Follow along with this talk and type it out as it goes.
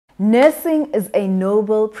Nursing is a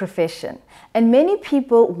noble profession, and many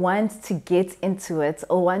people want to get into it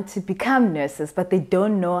or want to become nurses, but they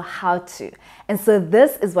don't know how to. And so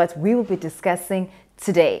this is what we will be discussing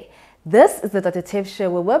today. This is the Dr. Tebz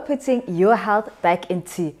Show, where we're putting your health back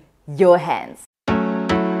into your hands.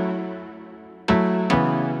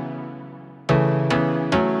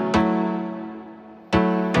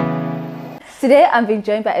 Today, I'm being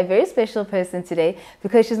joined by a very special person today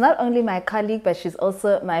because she's not only my colleague, but she's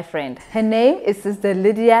also my friend. Her name is Sister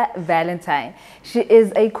Lydia Valentine. She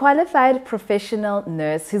is a qualified professional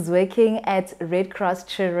nurse who's working at Red Cross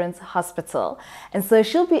Children's Hospital. And so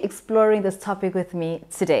she'll be exploring this topic with me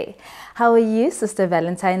today. How are you, Sister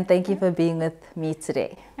Valentine? Thank you for being with me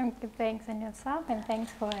today. I'm good, thanks, and yourself, and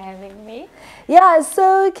thanks for having me. Yeah,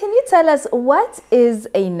 so can you tell us, what is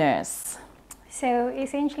a nurse? So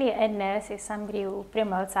essentially a nurse is somebody who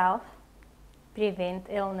promotes health, prevent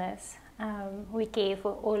illness. We care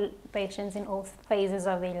for all patients in all phases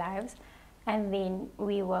of their lives, and then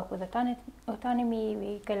we work with autonomy,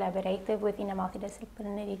 we collaborative within a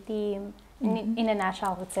multidisciplinary team. In a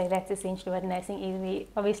nutshell, I would say that's essentially what nursing is. We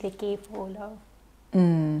obviously care for all of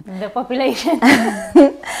the population.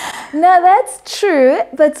 No, that's true.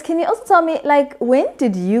 But can you also tell me, like, when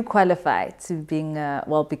did you qualify to being,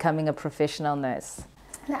 becoming a professional nurse?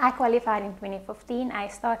 I qualified in 2015. I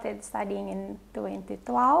started studying in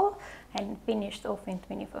 2012 and finished off in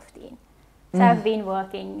 2015. So I've been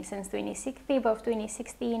working since February of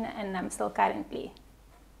 2016, and I'm still currently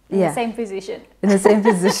in the same position. In the same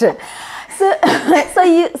position.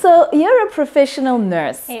 So you're a professional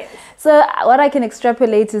nurse. Yes. So what I can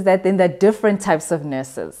extrapolate is that then there are different types of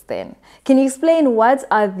nurses then. Can you explain what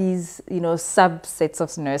are these, subsets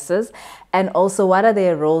of nurses, and also what are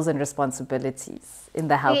their roles and responsibilities in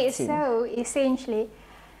the health team? So essentially,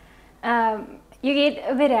 you get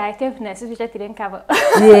a variety of nurses, which I didn't cover.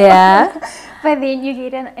 Yeah. But then you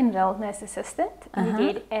get an enrolled nurse assistant, you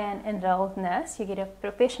get an enrolled nurse, you get a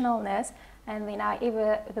professional nurse, and then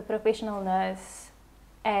however the professional nurse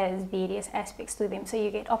has various aspects to them. So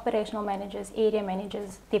you get operational managers, area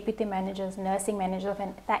managers, deputy managers, nursing managers of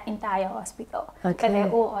the entire hospital. Okay. But they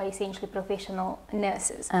all are essentially professional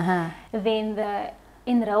nurses. Then the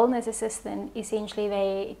enrolled nurse assistant, essentially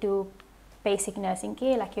they do basic nursing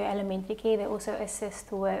care, like your elementary care. They also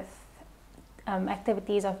assist with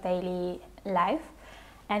activities of daily life.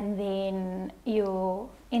 And then your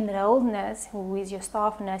enrolled nurse, who is your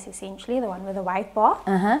staff nurse essentially, the one with the white bar.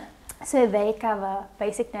 So they cover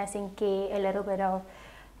basic nursing care, a little bit of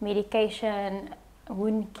medication,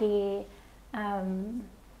 wound care, and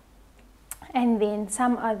then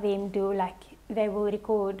some of them do, like, they will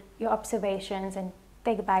record your observations and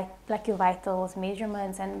take your vitals,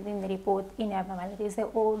 measurements, and then they report in abnormalities. They're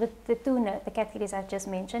all the categories I just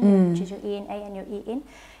mentioned, which is your ENA and your EN.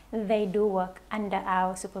 They do work under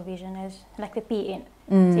our supervision as like the PN.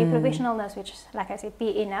 So your professional nurse, which is, like I said,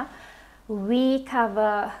 PN now. We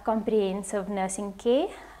cover comprehensive nursing care.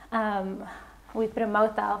 We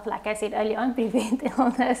promote health, like I said earlier on, prevent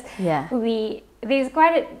illness. Yeah. There's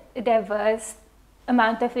quite a diverse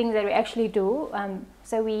amount of things that we actually do.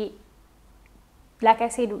 So we, like I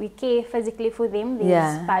said, we care physically for them.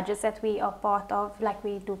 There's budgets that we are part of, like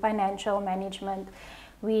we do financial management.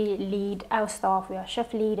 We lead our staff, we are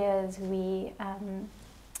shift leaders. We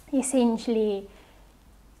essentially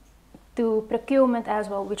do procurement as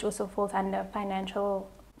well, which also falls under financial.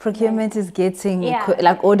 Procurement is getting,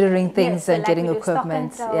 like ordering things and getting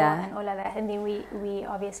equipment. And all of that. And then we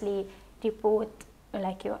obviously report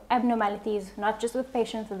like your abnormalities, not just with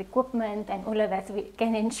patients, with equipment and all of that. So we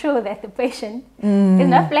can ensure that the patient is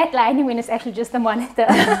not flatlining when it's actually just a monitor.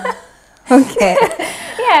 Okay.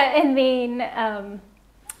 And then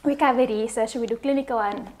we cover research. We do clinical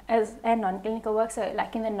and non-clinical work. So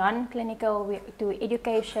like in the non-clinical, we do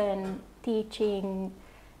education, teaching,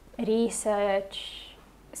 research.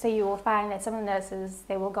 So you will find that some nurses,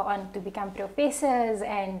 they will go on to become professors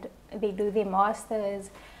and they do their masters.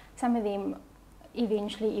 Some of them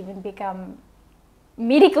eventually even become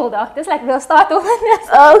medical doctors, like they'll start off with nurses.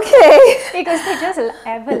 Okay. Because they just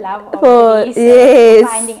have a love of research,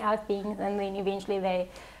 finding out things, and then eventually they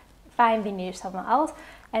find the niche somewhere else.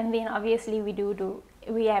 And then obviously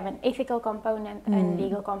we have an ethical component and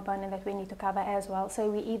legal component that we need to cover as well. So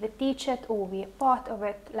we either teach it or we're part of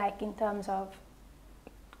it, like in terms of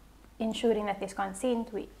ensuring that there's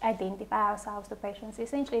consent. We identify ourselves to patients.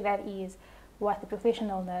 Essentially that is what the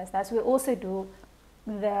professional nurse does. We also do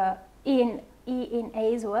the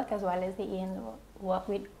ENA's work as well as the EN work.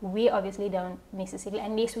 We obviously don't necessarily,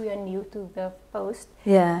 unless we are new to the post,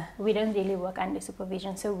 we don't really work under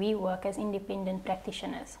supervision. So we work as independent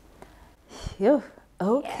practitioners.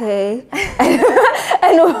 Okay.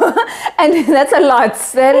 And that's a lot.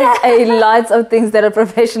 That is a lot of things that a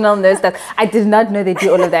professional nurse does. I did not know they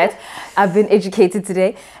do all of that. I've been educated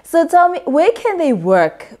today. So tell me, where can they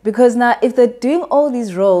work? Because now if they're doing all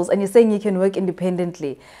these roles and you're saying you can work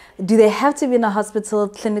independently, do they have to be in a hospital,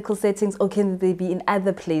 clinical settings, or can they be in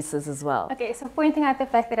other places as well? Okay, so pointing out the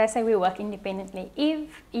fact that I say we work independently.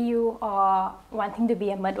 If you are wanting to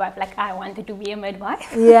be a midwife, like I wanted to be a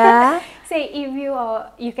midwife. Yeah. Say if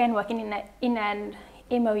you can work in an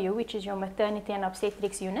MOU, which is your maternity and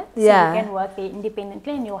obstetrics unit. So Yeah. you can work there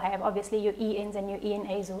independently, and you'll have obviously your ENs and your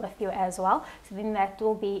ENAs with you as well. So then that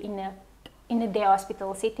will be in a day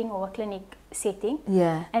hospital setting or a clinic setting.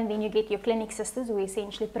 Yeah. And then you get your clinic sisters who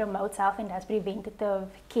essentially promotes health and does preventative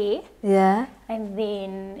care. Yeah. And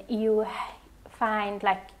then you find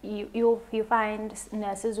you find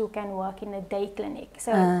nurses who can work in a day clinic.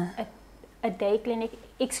 So a day clinic,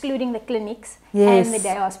 excluding the clinics and the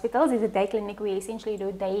day hospitals, is a day clinic where you essentially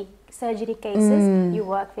do day surgery cases. You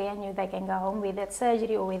work there and they can go home, whether it's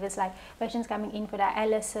surgery or whether it's like patients coming in for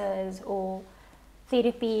dialysis or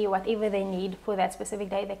therapy, whatever they need for that specific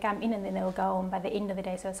day. They come in and then they'll go home by the end of the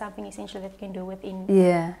day. So it's something essentially that you can do within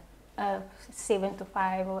 7 to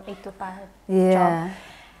 5 or 8 to 5 job.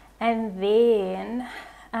 And then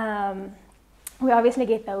we obviously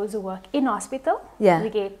get those who work in hospital. We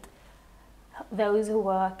get those who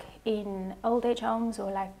work in old age homes or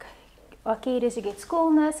like carers. You get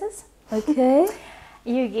school nurses. Okay.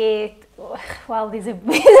 You get, well, there's a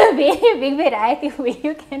very big variety where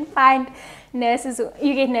you can find nurses.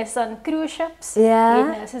 You get nurses on cruise ships. You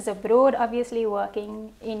get nurses abroad, obviously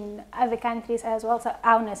working in other countries as well. So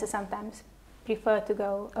our nurses sometimes prefer to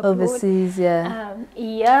go abroad. Overseas,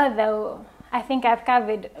 though I think I've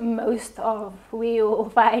covered most of where you'll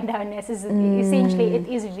find our nurses. Essentially, it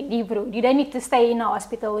is very broad. You don't need to stay in a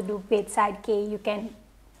hospital or do bedside care. You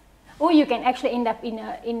can actually end up in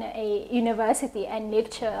a university and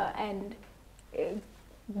lecture and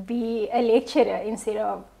be a lecturer instead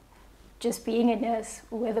of just being a nurse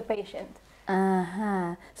with a patient.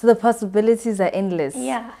 So the possibilities are endless.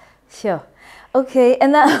 Yeah. Sure. Okay.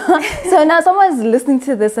 And now, so now someone's listening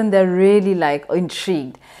to this and they're really like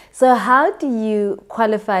intrigued. So how do you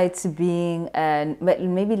qualify to being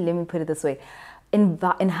maybe let me put it this way. In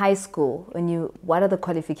high school, what are the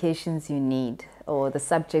qualifications you need, or the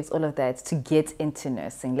subjects, all of that, to get into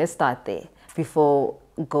nursing? Let's start there before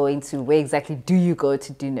going to where exactly do you go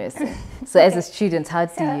to do nursing. So as a student, how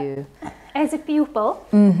do you? As a pupil,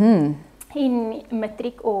 in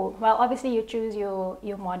matric obviously you choose your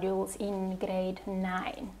modules in grade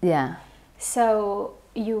 9. Yeah. So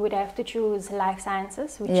you would have to choose life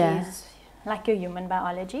sciences, which is like your human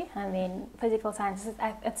biology, and then physical sciences.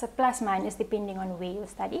 It's a plus minus depending on where you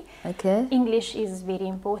study. Okay. English is very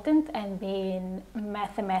important, and then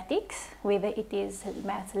mathematics, whether it is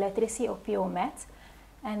maths literacy or pure maths,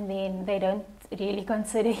 and then they don't really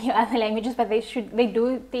consider your other languages, but they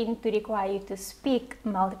do tend to require you to speak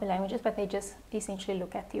multiple languages, but they just essentially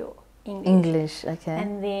look at your English. Okay.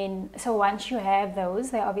 And then, so once you have those,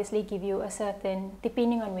 they obviously give you a certain,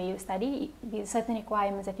 depending on where you study, there's certain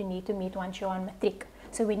requirements that you need to meet once you're on matric.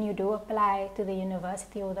 So when you do apply to the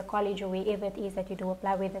university or the college or wherever it is that you do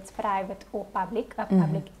apply, whether it's private or public, a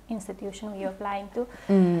public institution where you're applying to,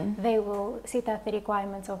 they will set out the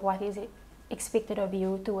requirements of what is expected of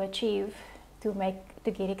you to achieve to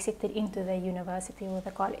get accepted into the university or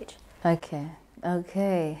the college.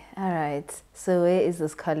 Okay, all right. So where is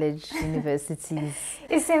this college, universities?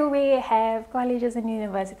 So we have colleges and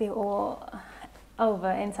university all over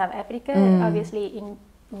in South Africa. Obviously,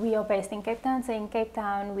 we are based in Cape Town. So in Cape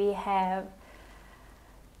Town, we have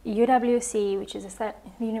UWC, which is the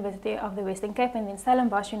University of the Western Cape, and then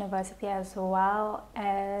Stellenbosch University, as well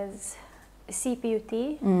as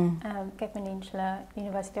CPUT, Cape Peninsula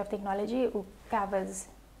University of Technology, who covers,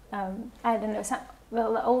 I don't know,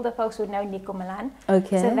 well, the older folks would know Nico Milan.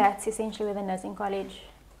 Okay. So that's essentially where the nursing college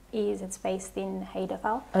is. It's based in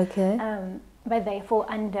Heidelberg. Okay. But they fall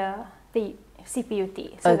under the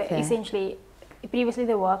CPUT. So they're essentially, previously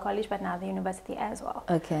they were a college, but now the university as well.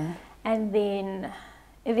 Okay. And then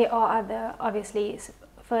there are other, obviously,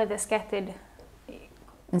 further scattered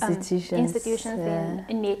institutions. Then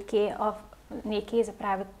Netcare is a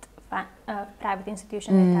private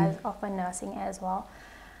institution that does offer nursing as well.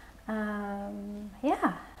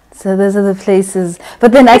 So those are the places.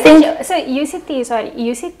 But then I think so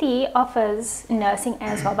UCT offers nursing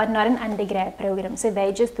as well, but not an undergrad program. So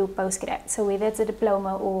they just do postgrad. So whether it's a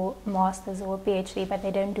diploma or masters or PhD, but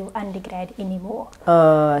they don't do undergrad anymore.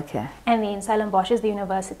 Oh, okay. And then Stellenbosch is the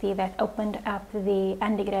university that opened up the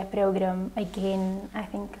undergrad program again. I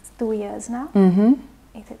think it's 2 years now.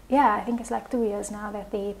 yeah, I think it's like 2 years now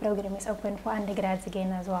that the program is open for undergrads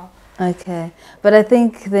again as well. Okay, but I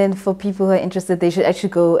think then for people who are interested, they should actually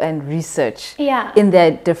go and research in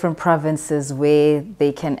their different provinces where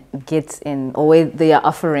they can get in, or where they are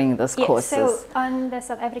offering those courses. So on the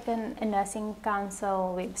South African Nursing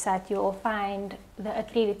Council website, you will find the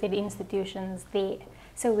accredited institutions there.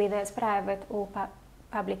 So whether it's private or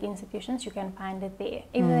public institutions, you can find it there.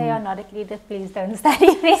 If they are not accredited, please don't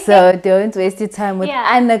study there. So don't waste your time with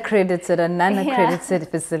unaccredited or non-accredited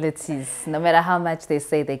facilities, no matter how much they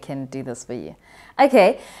say they can do this for you.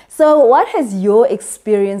 Okay, so what has your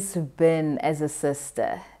experience been as a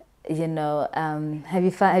sister? You know, have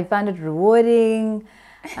you found it rewarding?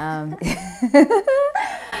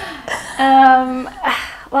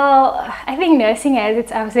 Well, I think nursing has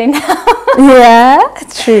its ups and downs. Yeah,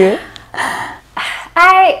 true.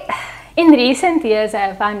 In recent years,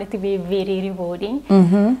 I found it to be very rewarding.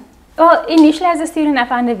 Well, initially as a student, I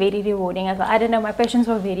found it very rewarding as well. I don't know, my patients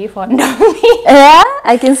were very fond of me. Yeah,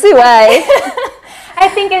 I can see why. I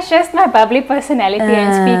think it's just my bubbly personality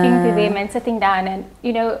and speaking to them and sitting down and,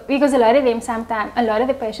 you know, because a lot of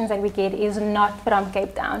the patients that we get is not from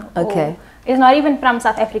Cape Town. Okay. It's not even from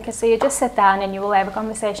South Africa, so you just sit down and you will have a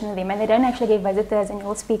conversation with them, and they don't actually get visitors, and you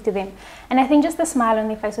will speak to them. And I think just the smile on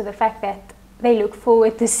their face with the fact that they look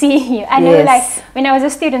forward to seeing you. I know, like, when I was a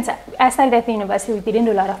student, I studied at the university, we didn't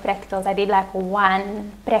do a lot of practicals. I did like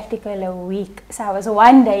one practical a week. So I was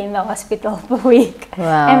one day in the hospital per week.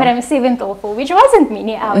 Wow. And from 7 to 4, which wasn't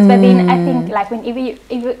many hours. But then I think, like,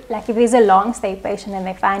 if there's a long stay patient and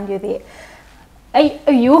they find you there,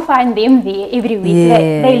 you find them there every week.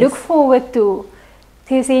 They look forward to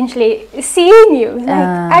essentially seeing you. Like,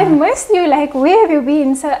 I missed you, like, where have you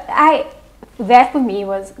been? So that for me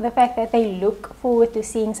was the fact that they look forward to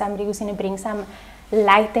seeing somebody who's going to bring some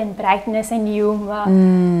light and brightness and humor.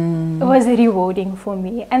 It was rewarding for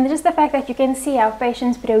me. And just the fact that you can see our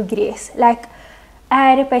patients progress. Like, I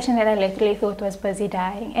had a patient that I literally thought was busy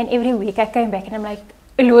dying, and every week I came back and I'm like,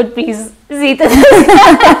 Lord, please see to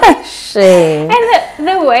this. Shame. And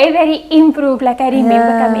the way that he improved, like, I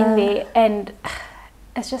remember coming there and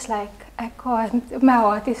it's just like, I can't, my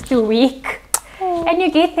heart is too weak. And you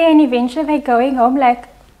get there and eventually they're going home like,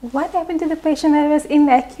 what happened to the patient that was in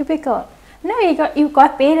that cubicle? No, you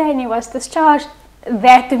got better and he was discharged.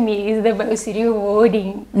 That to me is the most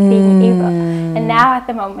rewarding thing ever. And now at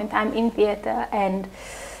the moment I'm in theatre, and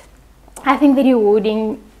I think the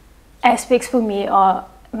rewarding aspects for me are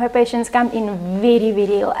my patients come in very,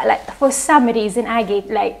 very ill. Like, for some reason I get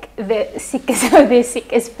like the sickest of the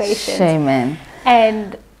sickest patients. Shame, man.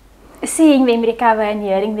 And seeing them recover and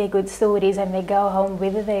hearing their good stories, and they go home,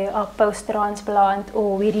 whether they are post-transplant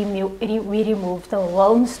or we removed the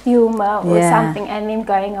Wilms tumor or something, and them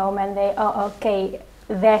going home and they are okay,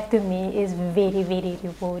 that to me is very, very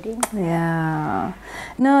rewarding. Yeah.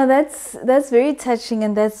 No, that's very touching,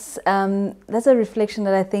 and that's a reflection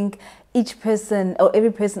that I think each person or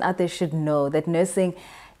every person out there should know, that nursing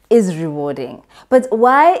is rewarding. But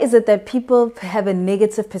why is it that people have a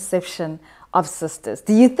negative perception of sisters?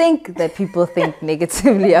 Do you think that people think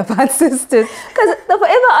negatively about sisters? Because they're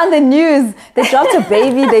forever on the news. They dropped a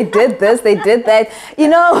baby, they did this, they did that, you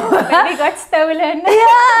know. Baby got stolen.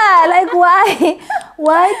 Yeah, like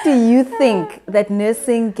why do you think that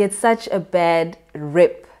nursing gets such a bad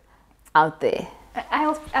rep out there?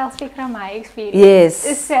 I'll speak from my experience.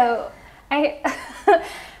 Yes. So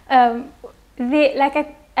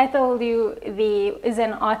I told you, there is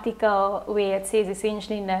an article where it says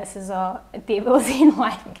essentially nurses are devils in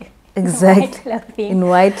white, exactly. In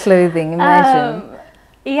white clothing, imagine.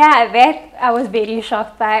 Yeah, that I was very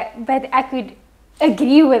shocked by, but I could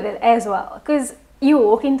agree with it as well. Because you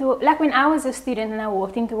walk into, like when I was a student and I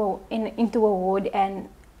walked into a ward, and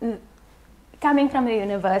coming from the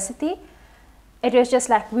university, it was just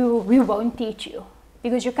like, we won't teach you.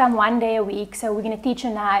 Because you come one day a week, so we're going to teach you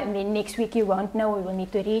now, and then next week you won't know, we will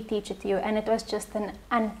need to reteach it to you. And it was just an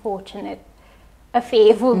unfortunate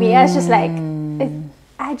affair for me. I was just like,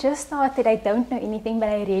 I just started, I don't know anything, but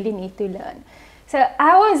I really need to learn. So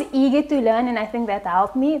I was eager to learn, and I think that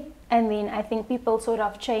helped me. And then I think people sort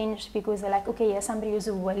of changed because they're like, okay, yeah, somebody who's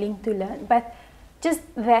willing to learn. But just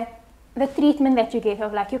that, the treatment that you get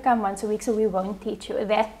of like, you come once a week, so we won't teach you,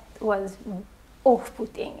 that was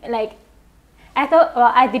off-putting. Like, I thought, well,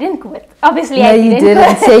 I didn't quit. Obviously, no, I didn't. You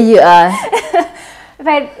didn't say you are.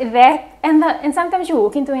 But that, and sometimes you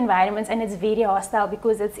walk into environments and it's very hostile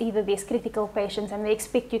because it's either these critical patients and they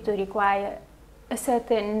expect you to require a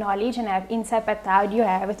certain knowledge and have insight, but how do you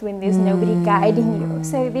have it when there's nobody guiding you?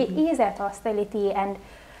 So there is that hostility, and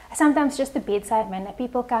sometimes just the bedside manner.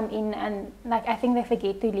 People come in and, like, I think they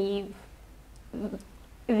forget to leave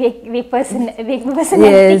their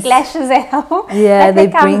personality clashes at home. Yeah, like they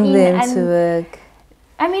bring them to work.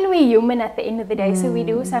 I mean, we're human at the end of the day, so we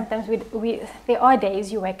do sometimes. There are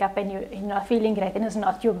days you wake up and you're not feeling great, and it's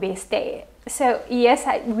not your best day. So yes,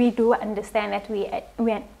 we do understand that.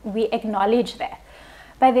 We acknowledge that,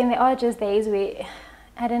 but then there are just days where,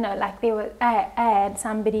 I don't know, like I had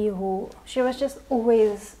somebody who, she was just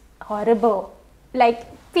always horrible, like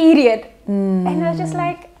period, and I was just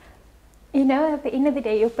like, at the end of the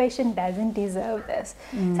day, your patient doesn't deserve this.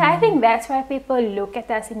 So I think that's why people look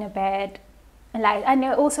at us in a bad. Like, I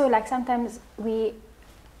know also, like, sometimes the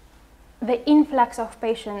influx of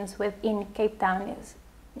patients within Cape Town is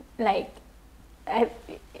like,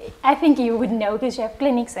 I think you would know because you have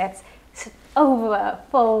clinics that's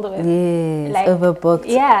overfilled with, like, overbooked,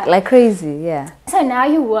 like crazy, yeah. So now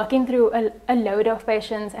you're working through a load of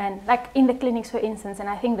patients, and like in the clinics, for instance, and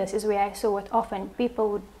I think this is where I saw it often, people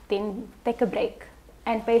would then take a break.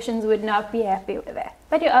 And patients would not be happy with that.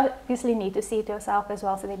 But you obviously need to see to yourself as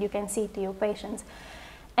well so that you can see to your patients.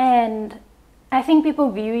 And I think people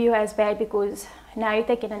view you as bad because now you're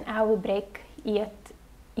taking an hour break, yet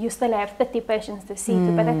you still have 30 patients to see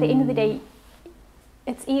to. But at the end of the day,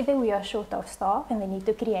 it's either we are short of staff and they need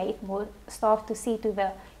to create more staff to see to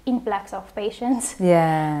the influx of patients.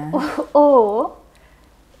 Yeah. Or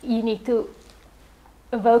you need to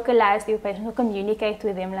vocalize to your patient or communicate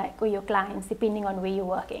with them, like, or your clients, depending on where you're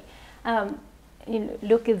working.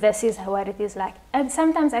 Look, this is what it is like. And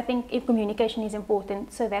sometimes I think if communication is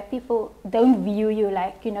important so that people don't view you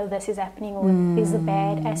like, this is happening or there's a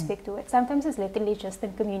bad aspect to it. Sometimes it's literally just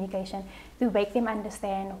in communication to make them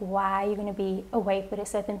understand why you're going to be away for a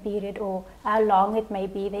certain period or how long it may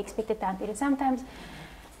be, the expected time period. Sometimes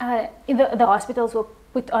the hospitals will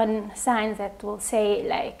put on signs that will say,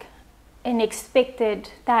 like, an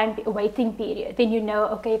expected waiting period, then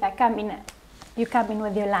okay, if I come in, you come in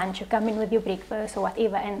with your lunch, you come in with your breakfast or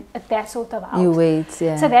whatever, and that sort of out. You wait,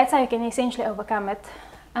 yeah. So that's how you can essentially overcome it.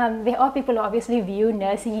 There are people who obviously view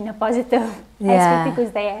nursing in a positive aspect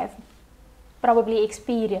because they have probably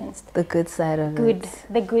experienced the good side of it.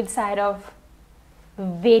 The good side of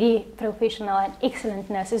very professional and excellent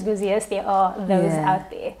nurses, because yes, there are those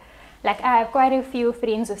out there. Like, I have quite a few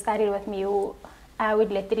friends who studied with me who I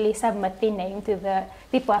would literally submit their name to the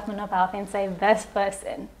Department of Health and say, this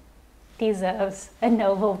person deserves a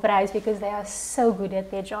Nobel Prize because they are so good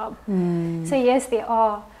at their job. So yes, there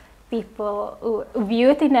are people who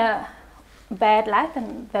view it in a bad light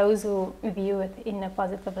and those who view it in a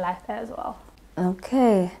positive light as well.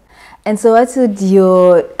 Okay. And so what would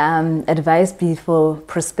your advice be for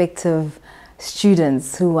prospective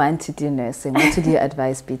students who want to do nursing? What would your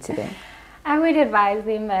advice be to them? I would advise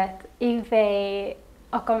them that if they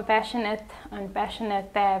are compassionate,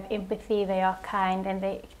 unpassionate, they have empathy, they are kind, and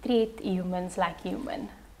they treat humans like human,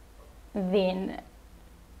 then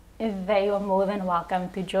they are more than welcome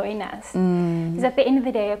to join us. Because at the end of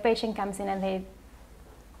the day, a patient comes in and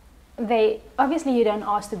they obviously, you don't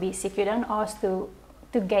ask to be sick, you don't ask to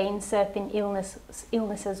gain certain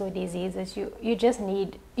illnesses or diseases. You just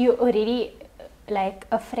need, you're already like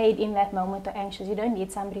afraid in that moment or anxious. You don't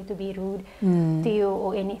need somebody to be rude to you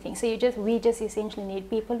or anything. So we just essentially need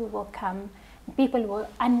people who will come, people who are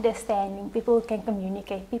understanding, people who can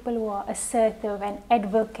communicate, people who are assertive and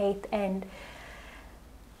advocate and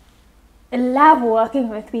love working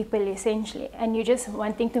with people essentially. And you're just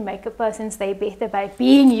wanting to make a person's day better by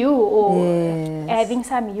being you or having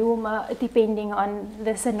some humor depending on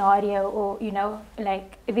the scenario, or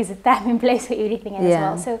like there's a time and place for everything as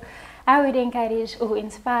well. So I would encourage or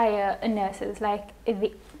inspire nurses, like,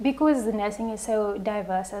 because the nursing is so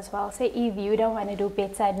diverse as well. Say if you don't want to do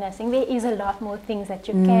bedside nursing, there is a lot more things that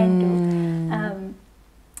you can do.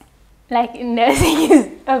 Like, nursing is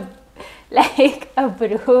a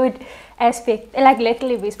broad aspect. Like,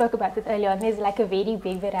 literally, we spoke about it earlier on. There's like a very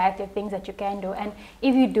big variety of things that you can do. And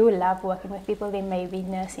if you do love working with people, then maybe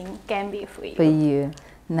nursing can be for you. For you.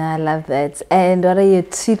 No, I love that. And what are your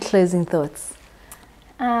 2 closing thoughts?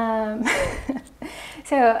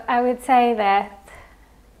 So I would say that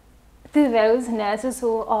to those nurses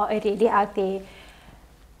who are already out there,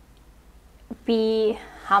 be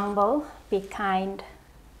humble, be kind,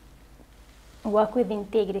 work with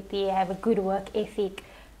integrity, have a good work ethic.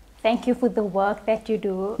 Thank you for the work that you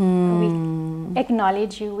do. We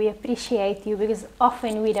acknowledge you, we appreciate you, because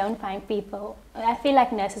often we don't find people. I feel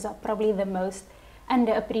like nurses are probably the most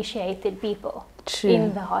underappreciated people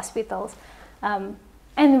in the hospitals.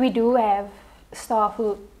 And we do have staff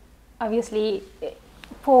who obviously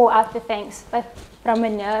pour out the thanks, but from a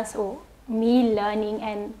nurse or me learning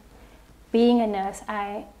and being a nurse,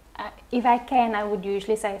 I if I can, I would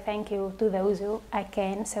usually say thank you to those who I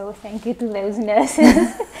can. So thank you to those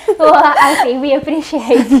nurses. Well, I say we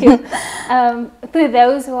appreciate you. To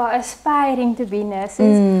those who are aspiring to be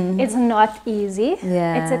nurses, it's not easy.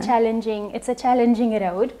 Yeah. It's a challenging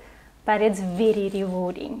road, but it's very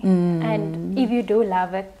rewarding. And if you do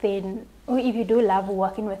love it, then, or if you do love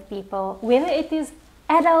working with people, whether it is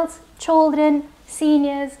adults, children,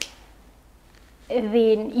 seniors,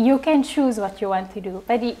 then you can choose what you want to do,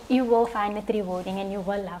 but you will find it rewarding and you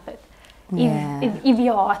will love it. If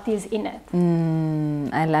your heart is in it.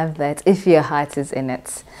 I love that. If your heart is in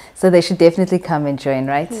it. So they should definitely come and join,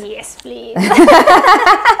 right? Yes, please.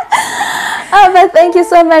 Oh, but thank you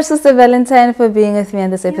so much, Sister Valentine, for being with me on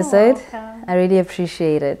this episode. You're welcome. I really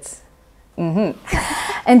appreciate it.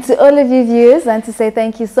 And to all of you viewers, I want to say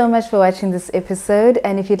thank you so much for watching this episode.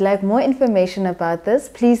 And if you'd like more information about this,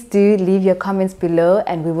 please do leave your comments below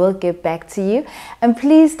and we will get back to you. And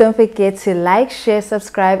please don't forget to like, share,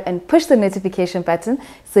 subscribe and push the notification button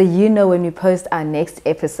so you know when we post our next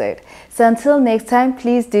episode. So until next time,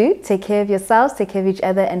 please do take care of yourselves, take care of each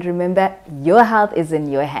other, and remember, your health is in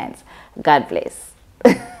your hands. God bless.